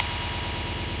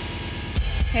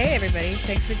Hey everybody,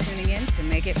 thanks for tuning in to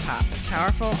Make It Pop,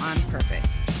 Powerful on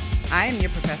Purpose. I am your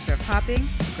professor of popping,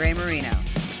 Gray Marino,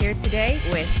 here today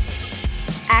with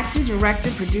actor, director,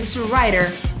 producer,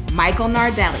 writer, Michael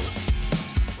Nardelli.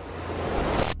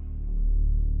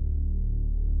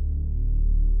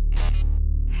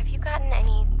 Have you gotten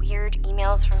any weird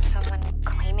emails from someone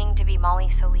claiming to be Molly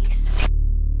Solis?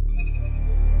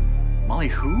 Molly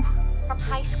who? From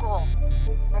high school.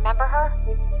 Remember her?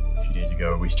 A few days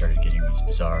ago, we started getting these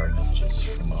bizarre messages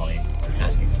from Molly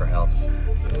asking for help.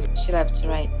 She loved to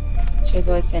write. She was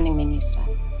always sending me new stuff.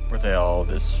 Were they all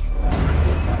this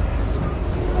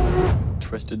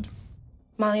twisted?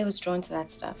 Molly was drawn to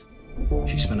that stuff.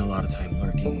 She spent a lot of time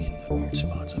lurking in the weird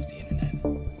spots of the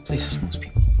internet, places most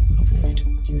people avoid.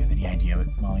 Do you have any idea what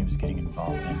Molly was getting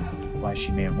involved in? Why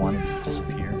she may have wanted to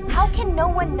disappear? How can no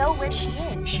one know where she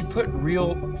is? She put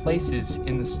real places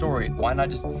in the story. Why not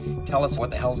just tell us what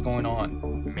the hell's going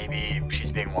on? Maybe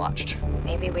she's being watched.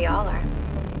 Maybe we all are.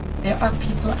 There are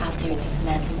people out there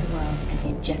dismantling the world, and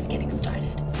they're just getting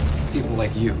started. People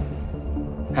like you.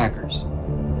 Hackers.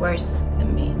 Worse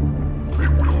than me. They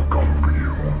will come for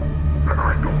you, and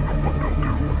I don't know what they'll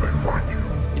do when they find you.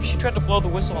 If she tried to blow the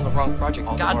whistle on the wrong project,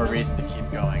 All the more reason to keep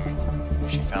going if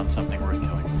she found something worth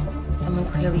killing for. Someone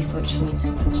clearly thought she knew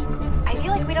too much. I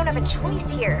feel like we don't have a choice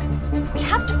here. We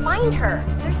have to find her.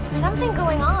 There's something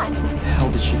going on. What the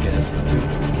hell did she get us into?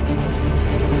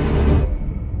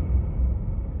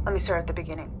 Let me start at the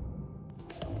beginning.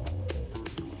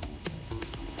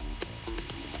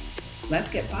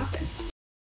 Let's get popping.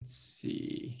 Let's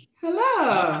see.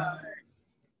 Hello.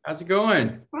 How's it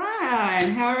going?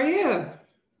 Fine. How are you?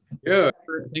 Good.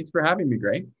 Thanks for having me,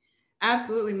 Gray.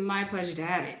 Absolutely my pleasure to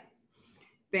have you.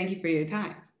 Thank you for your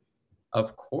time.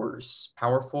 Of course.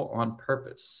 Powerful on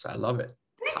purpose. I love it.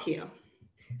 Thank you.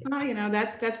 Well,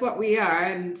 that's what we are,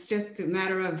 and it's just a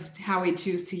matter of how we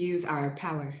choose to use our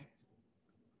power.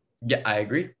 Yeah, I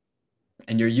agree.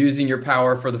 And you're using your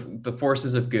power for the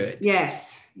forces of good.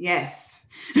 Yes, yes.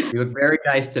 You look very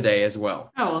nice today as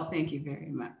well. Oh, well, thank you very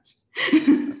much.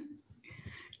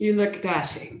 You look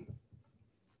dashing.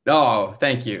 Oh,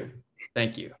 thank you.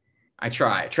 Thank you. I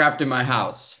try. Trapped in my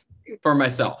house for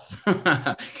myself.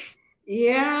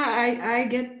 Yeah, I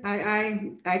can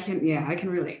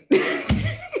relate.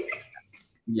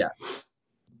 Yeah.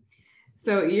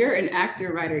 So you're an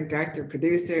actor, writer, director,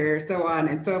 producer, so on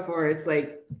and so forth. It's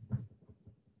like,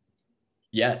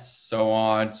 yes, so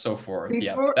on, so forth.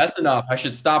 Yeah, Before- that's enough. I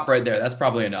should stop right there. That's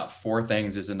probably enough. 4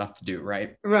 things is enough to do,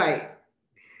 right? right.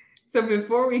 So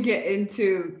before we get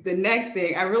into the next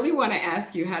thing, I really want to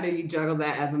ask you, how do you juggle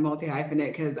that as a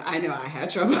multi-hyphenate? Because I know I had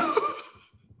trouble.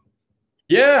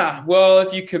 Yeah, well,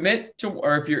 if you commit to,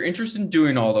 or if you're interested in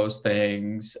doing all those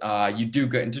things, you do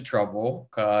get into trouble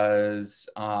because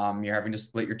you're having to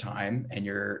split your time and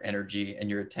your energy and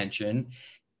your attention.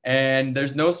 And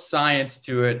there's no science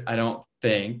to it, I don't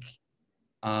think.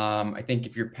 I think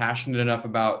if you're passionate enough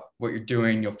about what you're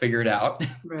doing, you'll figure it out.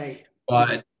 Right.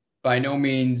 But by no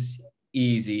means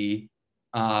easy.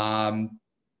 I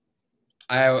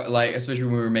like, especially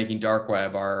when we were making Dark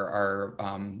Web, our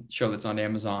show that's on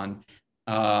Amazon.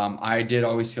 I did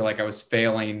always feel like I was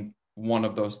failing one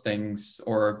of those things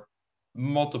or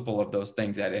multiple of those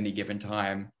things at any given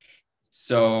time.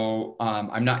 So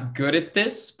I'm not good at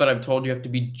this, but I'm told you have to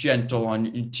be gentle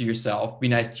to yourself, be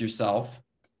nice to yourself.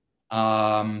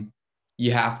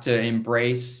 You have to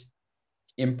embrace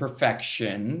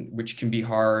imperfection, which can be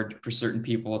hard for certain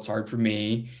people. It's hard for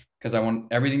me because I want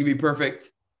everything to be perfect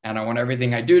and I want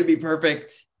everything I do to be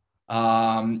perfect.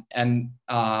 Those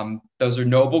are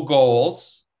noble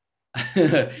goals,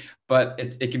 but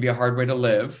it can be a hard way to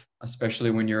live,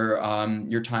 especially when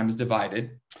your time is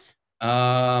divided.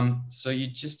 So you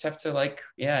just have to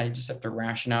you just have to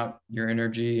ration out your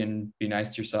energy and be nice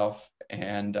to yourself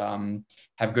and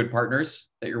have good partners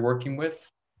that you're working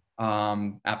with.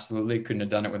 Absolutely couldn't have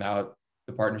done it without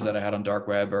the partners that I had on Dark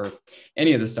Web or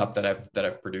any of the stuff that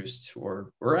I've produced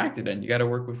or acted in. You got to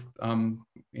work with,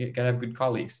 you got to have good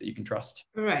colleagues that you can trust.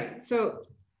 Right. So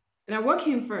now what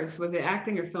came first? Was it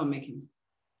acting or filmmaking?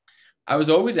 I was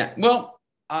always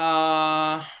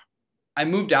I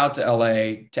moved out to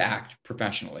LA to act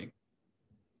professionally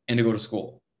and to go to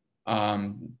school,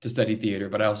 to study theater,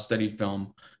 but I also studied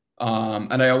film.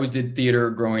 And I always did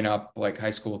theater growing up, like high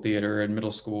school theater and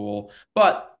middle school,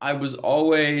 but I was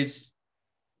always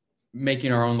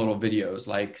making our own little videos,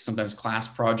 like sometimes class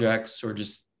projects or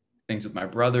just things with my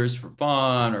brothers for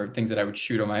fun or things that I would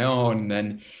shoot on my own and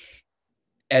then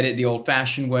edit the old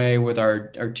fashioned way with our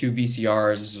 2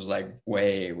 VCRs. This was like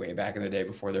way back in the day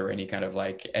before there were any kind of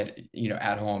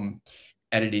at home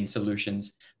editing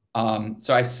solutions.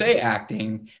 So I say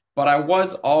acting, but I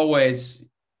was always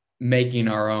making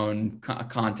our own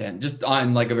content, just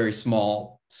on like a very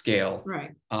small scale.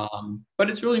 Right. But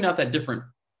it's really not that different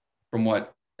from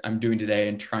what I'm doing today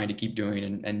and trying to keep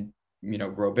doing and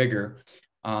grow bigger.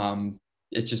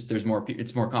 It's just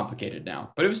it's more complicated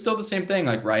now, but it was still the same thing,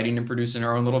 like writing and producing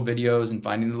our own little videos and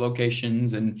finding the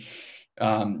locations and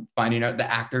finding out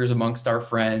the actors amongst our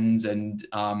friends and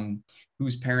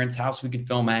whose parents' house we could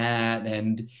film at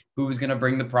and who was going to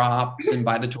bring the props and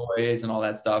buy the toys and all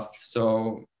that stuff.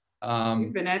 So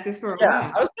you've been at this for a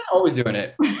while. I was always doing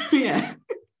it. Yeah.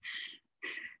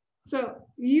 So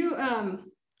you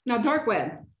now dark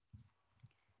web.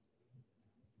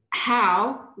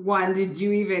 How did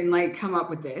you even like come up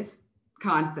with this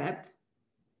concept?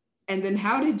 And then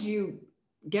how did you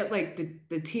get like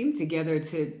the team together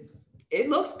it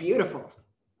looks beautiful.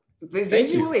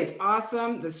 Visually, it's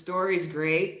awesome. The story's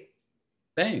great.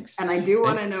 Thanks. And I do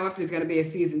want to know if there's going to be a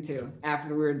season 2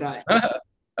 after we're done.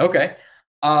 Okay.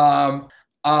 Well,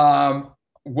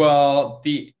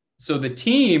 the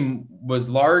team was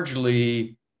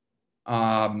largely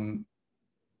a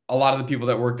lot of the people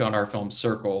that worked on our film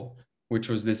Circle, which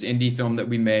was this indie film that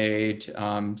we made,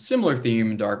 similar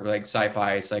theme, dark, like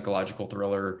sci-fi, psychological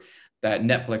thriller that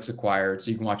Netflix acquired. So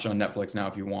you can watch it on Netflix now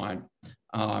if you want.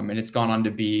 And it's gone on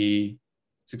to be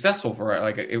successful for it.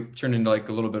 Like it turned into like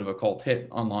a little bit of a cult hit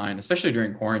online, especially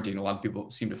during quarantine. A lot of people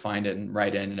seem to find it and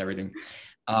write in and everything.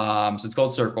 So it's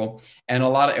called Circle,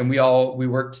 and we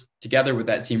worked together with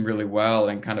that team really well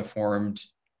and kind of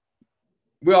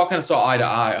we all kind of saw eye to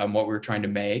eye on what we were trying to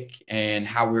make and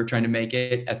how we were trying to make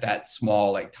it at that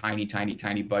small, like tiny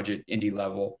budget indie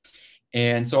level.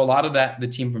 And so a lot of the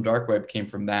team from Dark Web came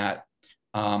from that.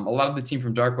 A lot of the team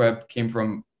from Dark Web came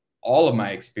from all of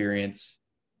my experience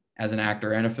as an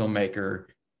actor and a filmmaker.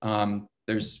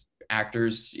 There's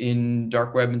actors in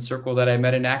Dark Web and Circle that I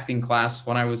met in acting class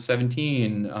when I was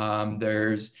 17.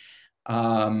 There's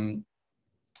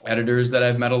editors that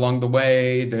I've met along the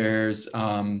way. There's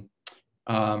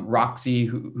Roxy,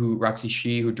 Roxy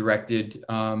Shih, who directed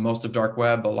most of Dark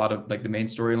Web, a lot of like the main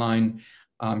storyline.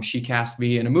 She cast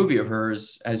me in a movie of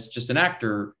hers as just an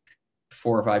actor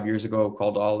 4 or 5 years ago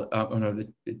called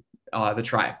The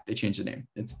Tribe. They changed the name.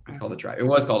 It's called The Tribe. It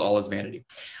was called All Is Vanity.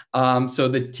 So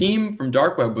the team from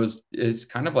Dark Web is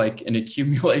kind of like an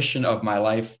accumulation of my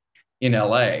life in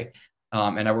LA.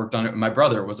 And I worked on it. My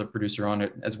brother was a producer on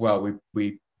it as well.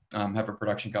 We have a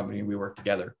production company and we work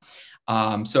together.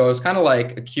 So it's kind of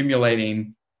like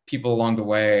accumulating people along the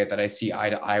way that I see eye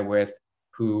to eye with,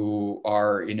 who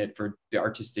are in it for the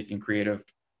artistic and creative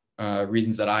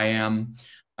reasons that I am,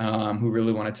 who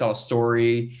really want to tell a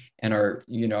story and are,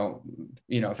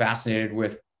 fascinated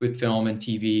with film and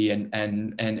TV and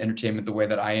entertainment the way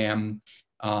that I am,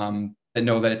 that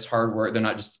know that it's hard work. They're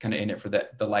not just kind of in it for the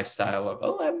lifestyle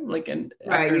of, I'm like an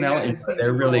actor now.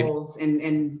 They're really,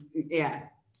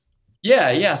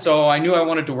 Yeah. So I knew I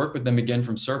wanted to work with them again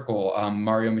from Circle.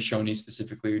 Mario Michoni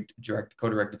specifically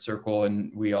co-directed Circle,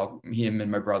 and him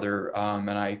and my brother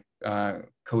and I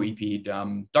co-EP'd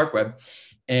Dark Web.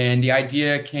 And the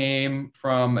idea came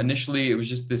from, initially, it was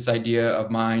just this idea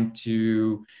of mine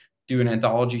to do an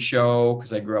anthology show,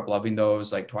 because I grew up loving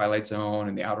those, like Twilight Zone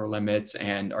and The Outer Limits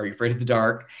and Are You Afraid of the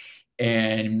Dark?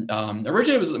 And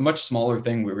originally it was a much smaller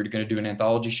thing. We were going to do an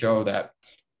anthology show that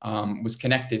was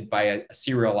connected by a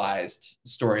serialized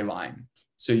storyline,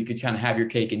 so you could kind of have your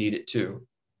cake and eat it too.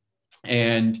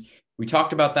 And we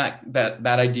talked about that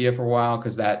idea for a while,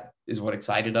 because that is what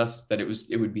excited us, that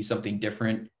it would be something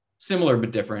different, similar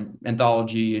but different,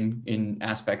 anthology in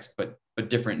aspects, but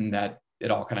different in that it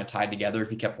all kind of tied together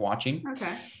if you kept watching.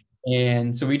 Okay.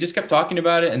 And so we just kept talking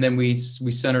about it, and then we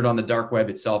centered on the Dark Web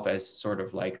itself as sort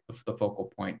of like the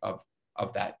focal point of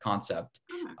that concept,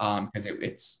 because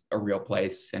it's a real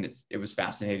place, and it was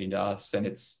fascinating to us, and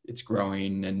it's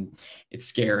growing, and it's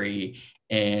scary,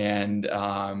 and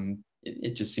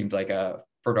it just seemed like a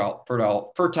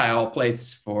fertile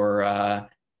place for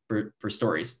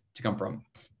stories to come from.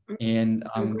 And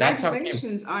that's how.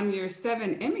 Congratulations on your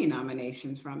 7 Emmy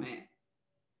nominations from it.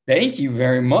 Thank you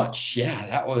very much. Yeah,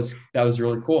 that was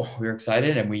really cool. We were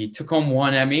excited, and we took home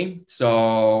 1 Emmy,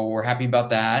 so we're happy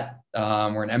about that.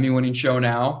 We're an Emmy-winning show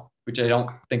now, which I don't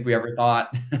think we ever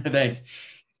thought. Thanks.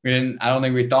 I don't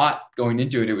think we thought going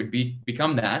into it would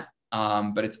become that.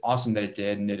 But it's awesome that it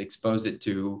did, and it exposed it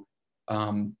to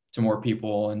more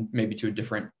people, and maybe to a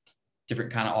different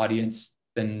kind of audience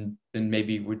than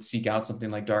maybe would seek out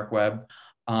something like Dark Web.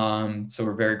 So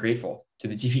we're very grateful to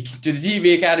the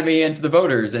TV Academy, and to the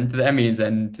voters, and to the Emmys,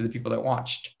 and to the people that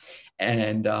watched.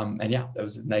 And yeah, that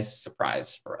was a nice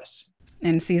surprise for us.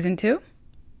 And season 2?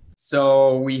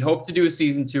 So we hope to do a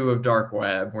season 2 of Dark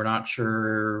Web. We're not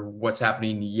sure what's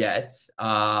happening yet,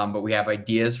 but we have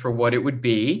ideas for what it would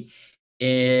be.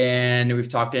 And we've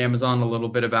talked to Amazon a little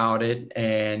bit about it,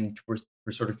 and we're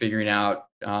sort of figuring out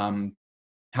how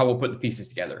we'll put the pieces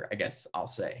together, I guess I'll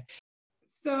say.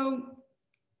 So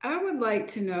I would like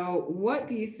to know, what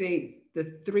do you think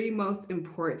the 3 most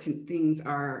important things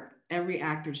are every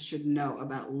actor should know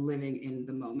about living in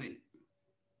the moment?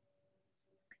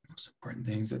 Most important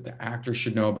things that the actor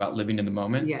should know about living in the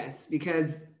moment? Yes,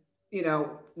 because,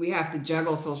 we have to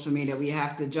juggle social media. We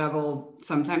have to juggle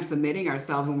sometimes submitting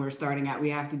ourselves when we're starting out. We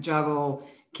have to juggle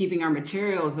keeping our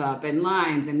materials up and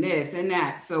lines and this and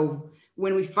that. So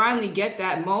when we finally get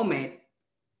that moment,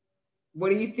 what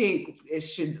do you think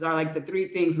are like the 3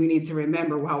 things we need to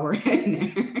remember while we're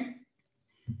in there?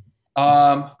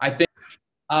 I think,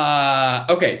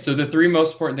 okay, so the 3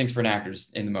 most important things for an actor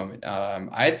in the moment.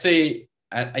 I'd say,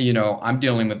 I'm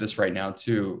dealing with this right now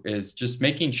too, is just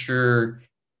making sure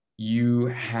you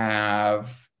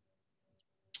have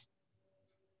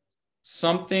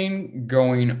something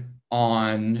going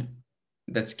on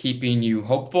that's keeping you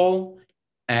hopeful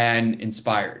and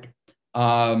inspired.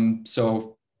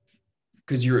 So,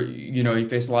 because you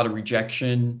face a lot of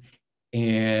rejection,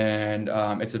 and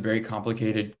it's a very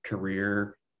complicated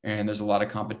career, and there's a lot of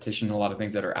competition, a lot of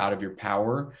things that are out of your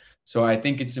power. So I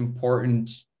think it's important,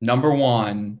 number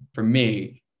 1, for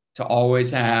me, to always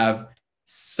have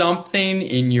something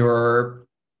in your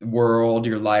world,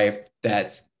 your life,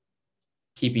 that's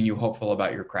keeping you hopeful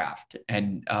about your craft.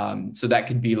 And so that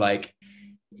could be like,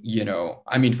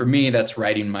 for me, that's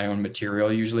writing my own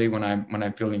material. Usually when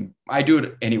I'm feeling, I do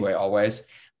it anyway, always,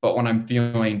 but when I'm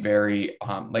feeling very,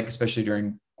 especially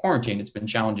during quarantine, it's been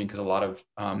challenging because a lot of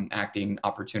acting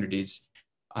opportunities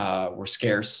were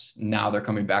scarce. Now they're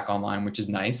coming back online, which is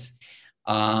nice.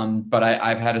 But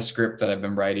I've had a script that I've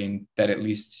been writing that at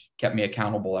least kept me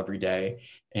accountable every day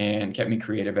and kept me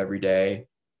creative every day.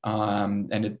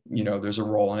 And there's a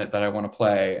role in it that I want to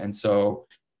play. And so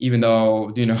even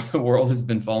though, the world has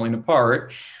been falling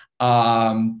apart,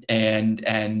 and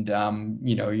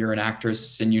you're an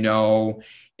actress and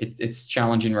it's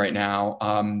challenging right now,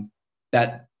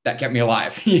 that kept me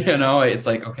alive. It's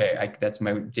like, okay, that's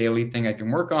my daily thing I can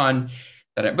work on.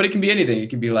 But it can be anything. It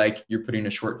can be like you're putting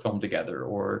a short film together,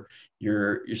 or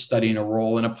you're studying a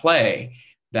role in a play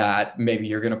that maybe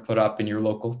you're going to put up in your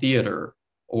local theater,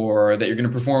 or that you're going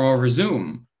to perform over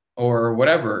Zoom, or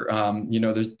whatever.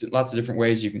 There's lots of different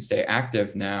ways you can stay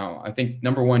active now. I think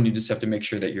number 1, you just have to make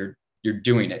sure that you're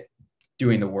doing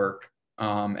the work,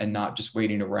 and not just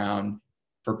waiting around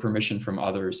for permission from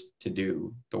others to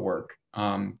do the work.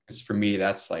 Because for me,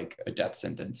 that's like a death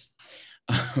sentence.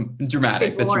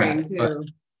 Dramatic. That's dramatic. But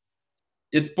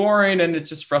it's boring, and it's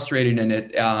just frustrating,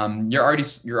 and you're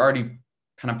already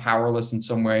kind of powerless in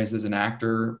some ways as an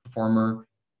actor, performer.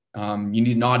 You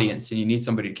need an audience, and you need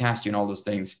somebody to cast you, and all those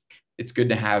things. It's good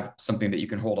to have something that you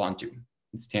can hold on to.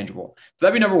 It's tangible. So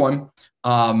that'd be number 1.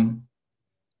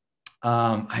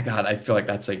 I feel like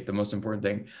that's like the most important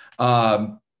thing.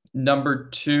 Number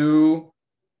 2,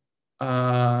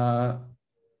 I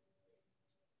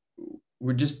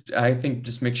think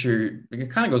just make sure, it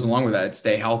kind of goes along with that,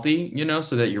 stay healthy,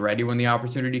 so that you're ready when the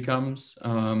opportunity comes.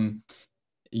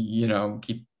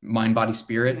 Keep mind, body,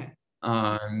 spirit.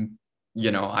 I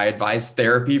advise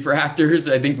therapy for actors.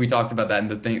 I think we talked about that in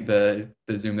the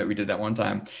Zoom that we did that one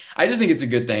time. I just think it's a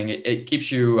good thing. It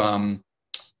keeps you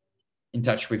in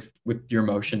touch with your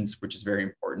emotions, which is very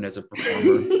important as a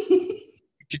performer.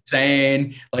 Keep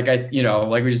saying, like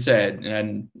we just said,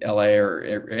 in LA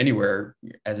or anywhere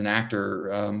as an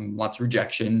actor, lots of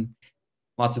rejection,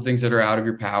 lots of things that are out of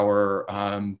your power.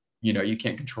 You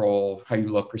can't control how you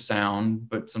look or sound,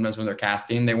 but sometimes when they're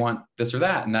casting, they want this or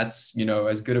that. And that's,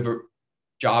 as good of a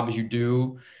job as you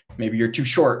do, maybe you're too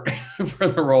short for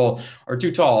the role, or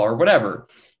too tall, or whatever.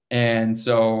 And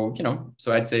so,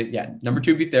 so I'd say, number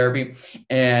 2 be therapy,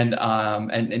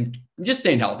 and just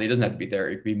staying healthy. It doesn't have to be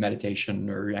therapy. It could be meditation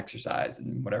or exercise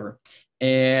and whatever.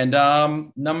 And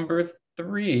number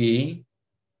 3,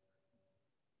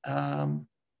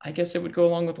 I guess it would go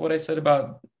along with what I said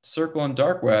about Circle and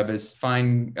Dark Web, is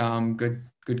find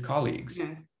good colleagues.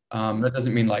 Yes. That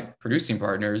doesn't mean like producing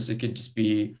partners. It could just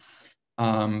be,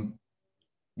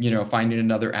 finding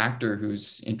another actor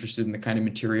who's interested in the kind of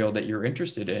material that you're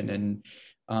interested in, and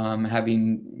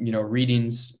having,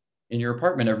 readings in your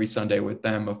apartment every Sunday with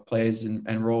them of plays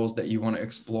and roles that you want to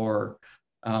explore,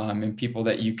 and people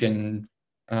that you can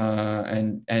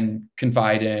and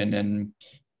confide in and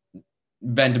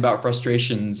vent about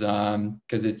frustrations,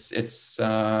 because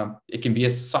it can be a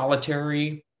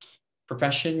solitary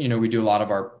profession. You know, we do a lot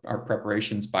of our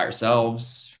preparations by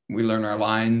ourselves. We learn our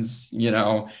lines, you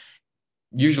know,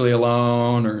 usually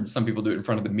alone, or some people do it in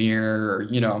front of the mirror, or,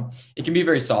 you know, it can be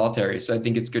very solitary. So I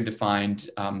think it's good to find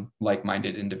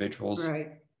like-minded individuals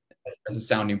as a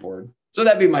sounding board. So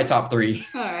that'd be my top 3.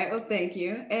 All right. Well, thank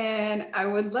you. And I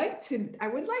would like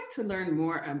to learn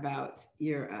more about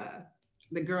your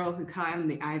the girl who climbed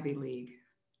the Ivy League.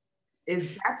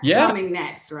 That's coming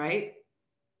next, right?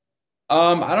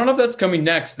 I don't know if that's coming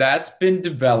next. That's been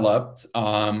developed.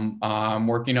 I'm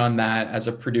working on that as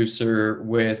a producer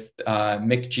with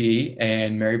Mick G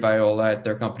and Mary Viola at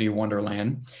their company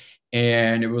Wonderland.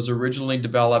 And it was originally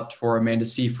developed for Amanda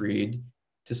Seyfried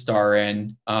to star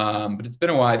in, but it's been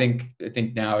a while. I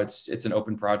think now it's an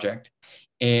open project,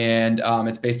 and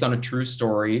it's based on a true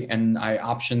story. And I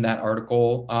optioned that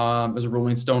article as a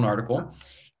Rolling Stone article.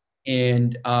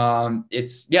 And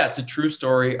it's a true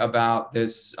story about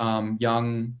this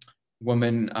young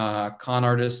woman con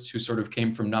artist who sort of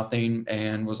came from nothing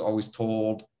and was always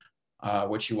told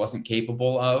what she wasn't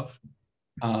capable of,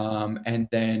 and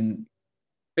then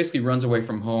basically runs away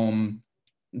from home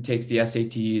and takes the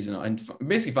SATs and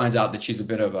basically finds out that she's a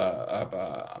bit of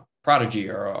a prodigy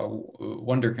or a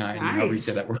wonder kind, however you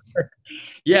say that word.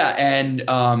 Yeah,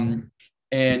 and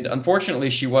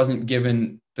unfortunately she wasn't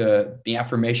given the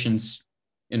affirmations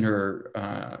in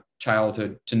her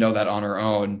childhood to know that on her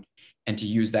own and to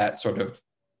use that sort of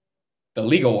the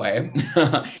legal way.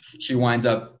 She winds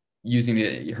up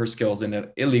using her skills in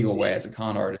an illegal way as a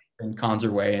con artist, and cons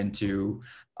her way into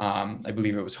I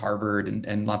believe it was Harvard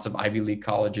and lots of Ivy League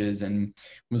colleges, and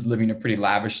was living a pretty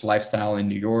lavish lifestyle in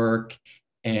New York.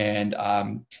 And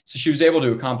so she was able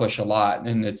to accomplish a lot.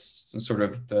 And it's sort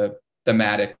of the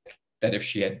thematic that if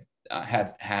she had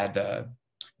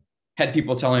had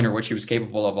people telling her what she was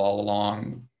capable of all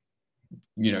along,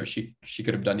 you know, she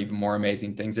could have done even more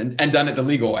amazing things and done it the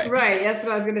legal way. Right. That's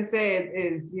what I was going to say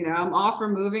is, you know, I'm all for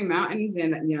moving mountains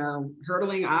and, you know,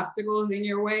 hurdling obstacles in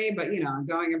your way, but, you know,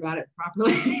 going about it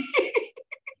properly.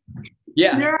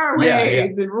 Yeah. There are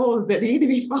ways and rules that need to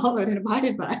be followed and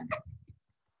abided by.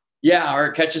 Yeah. Or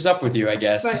it catches up with you, I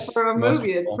guess. But for a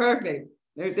movie, it's perfect.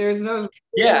 There's no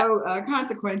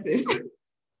consequences.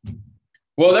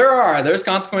 Well, there's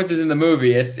consequences in the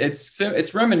movie.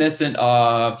 It's reminiscent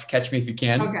of Catch Me If You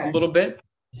Can a little bit.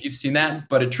 You've seen that,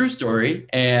 but a true story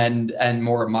and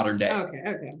more modern day.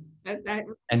 Okay.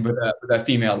 And with a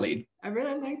female lead. I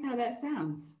really liked how that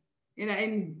sounds. You know,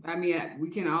 and I mean, we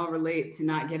can all relate to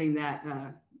not getting that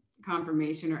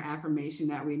confirmation or affirmation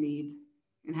that we need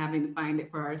and having to find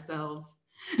it for ourselves.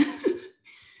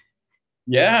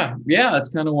 Yeah, that's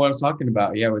kind of what I was talking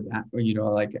about. Yeah, with that, you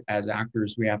know, like as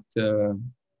actors, we have to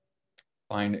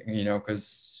find, you know,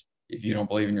 because if you don't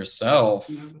believe in yourself,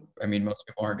 I mean, most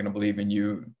people aren't going to believe in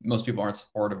you. Most people aren't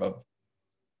supportive of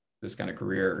this kind of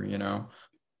career, you know.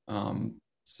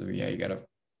 So yeah, you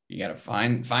gotta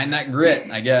find that grit,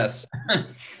 I guess. All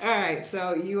right,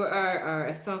 so you are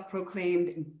a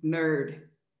self-proclaimed nerd.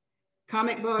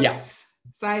 Comic books,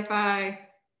 sci-fi.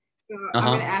 So I'm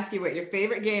going to ask you what your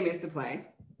favorite game is to play.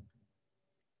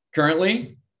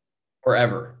 Currently or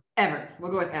ever? Ever.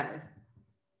 We'll go with ever.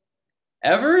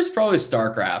 Ever is probably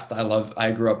StarCraft.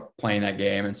 I grew up playing that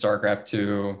game, and StarCraft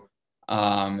 2.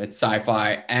 It's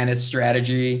sci-fi and it's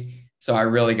strategy. So I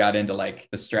really got into like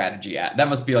the strategy. That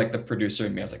must be like the producer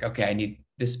in me. I was like, okay, I need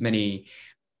this many,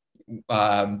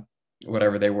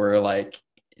 whatever they were, like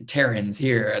Terrans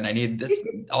here. And I need this,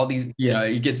 all these, you know,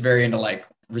 it gets very into like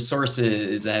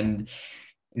resources and,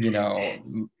 you know,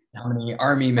 how many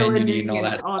army men you need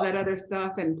and all that other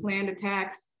stuff, and planned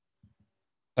attacks,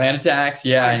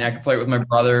 yeah. And I could play it with my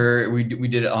brother. We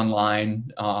did it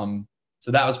online,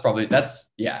 so that was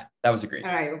that was a great.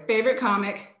 All right, favorite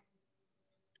comic?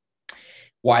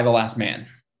 Y: The Last Man.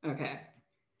 Okay.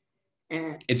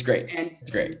 It's great. It's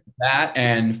great. That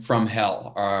and From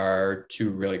Hell are two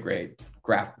really great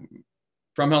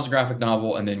From Hell's a graphic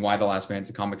novel, and then Y: The Last Man is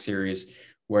a comic series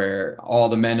where all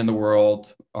the men in the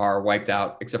world are wiped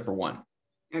out except for one.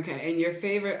 Okay, and your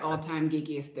favorite all-time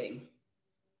geekiest thing?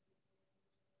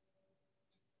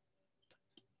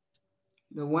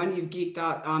 The one you've geeked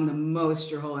out on the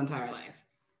most your whole entire life?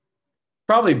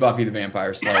 Probably Buffy the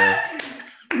Vampire Slayer.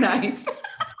 Nice.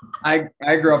 I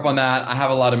grew up on that. I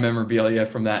have a lot of memorabilia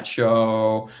from that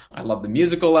show. I love the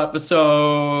musical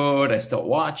episode. I still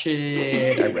watch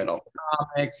it. I read all the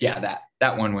comics. Yeah,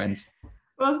 that one wins.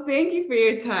 Well, thank you for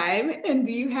your time. And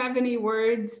do you have any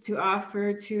words to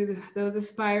offer to those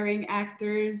aspiring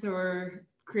actors or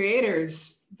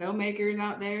creators, filmmakers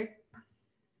out there?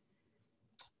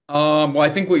 Well, I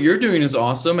think what you're doing is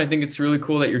awesome. I think it's really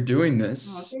cool that you're doing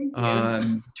this thank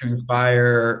you. To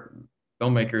inspire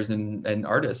filmmakers and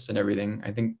artists and everything.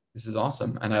 I think this is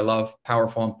awesome. And I love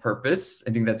Powerful on Purpose.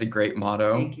 I think that's a great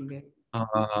motto. Thank you, babe.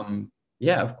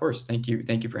 Yeah, of course. Thank you.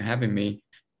 Thank you for having me.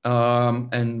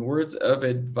 And words of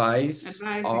advice.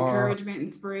 Encouragement,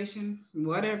 inspiration,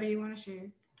 whatever you want to share.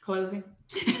 Closing.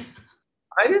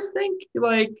 I just think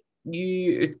like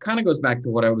it kind of goes back to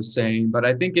what I was saying, but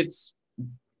I think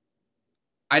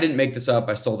I didn't make this up.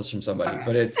 I stole this from somebody,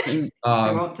 but it's,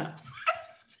 I won't tell.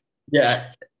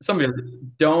 Yeah, somebody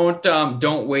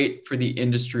don't wait for the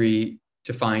industry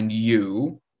to find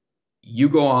you. You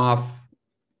go off,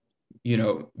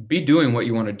 be doing what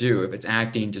you want to do. If it's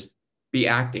acting, just be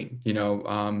acting,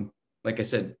 like I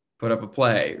said, put up a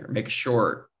play or make a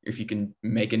short. If you can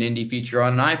make an indie feature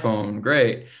on an iPhone,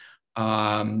 great.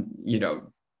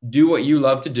 Do what you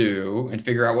love to do and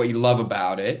figure out what you love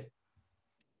about it.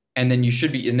 And then you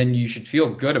should feel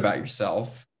good about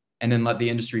yourself, and then let the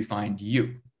industry find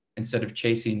you instead of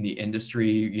chasing the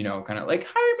industry, kind of like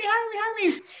hire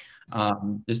me.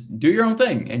 Just do your own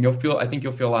thing and I think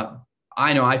you'll feel a lot.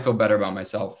 I know I feel better about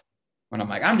myself when I'm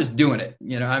like, I'm just doing it,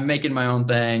 I'm making my own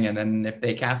thing. And then if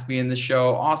they cast me in the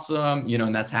show, awesome.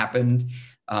 And that's happened.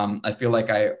 I feel like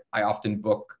I often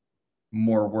book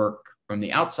more work from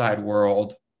the outside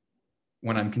world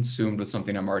when I'm consumed with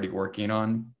something I'm already working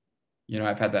on.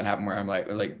 I've had that happen where I'm like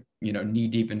knee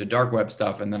deep into dark web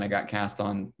stuff, and then I got cast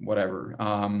on whatever.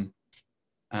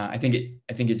 I think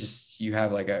it just, you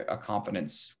have like a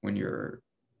confidence when you're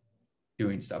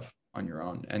doing stuff on your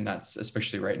own, and that's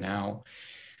especially right now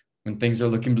when things are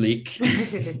looking bleak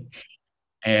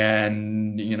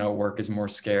and work is more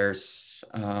scarce.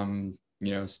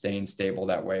 Staying stable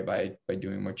that way by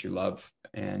doing what you love,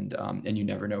 and you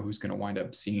never know who's going to wind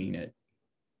up seeing it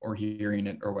or hearing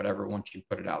it or whatever once you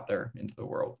put it out there into the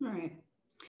world. All right.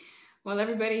 Well,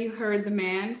 everybody, you heard the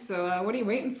man. So what are you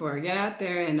waiting for? Get out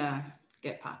there and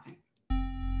get popping.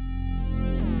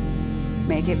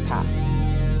 Make it pop.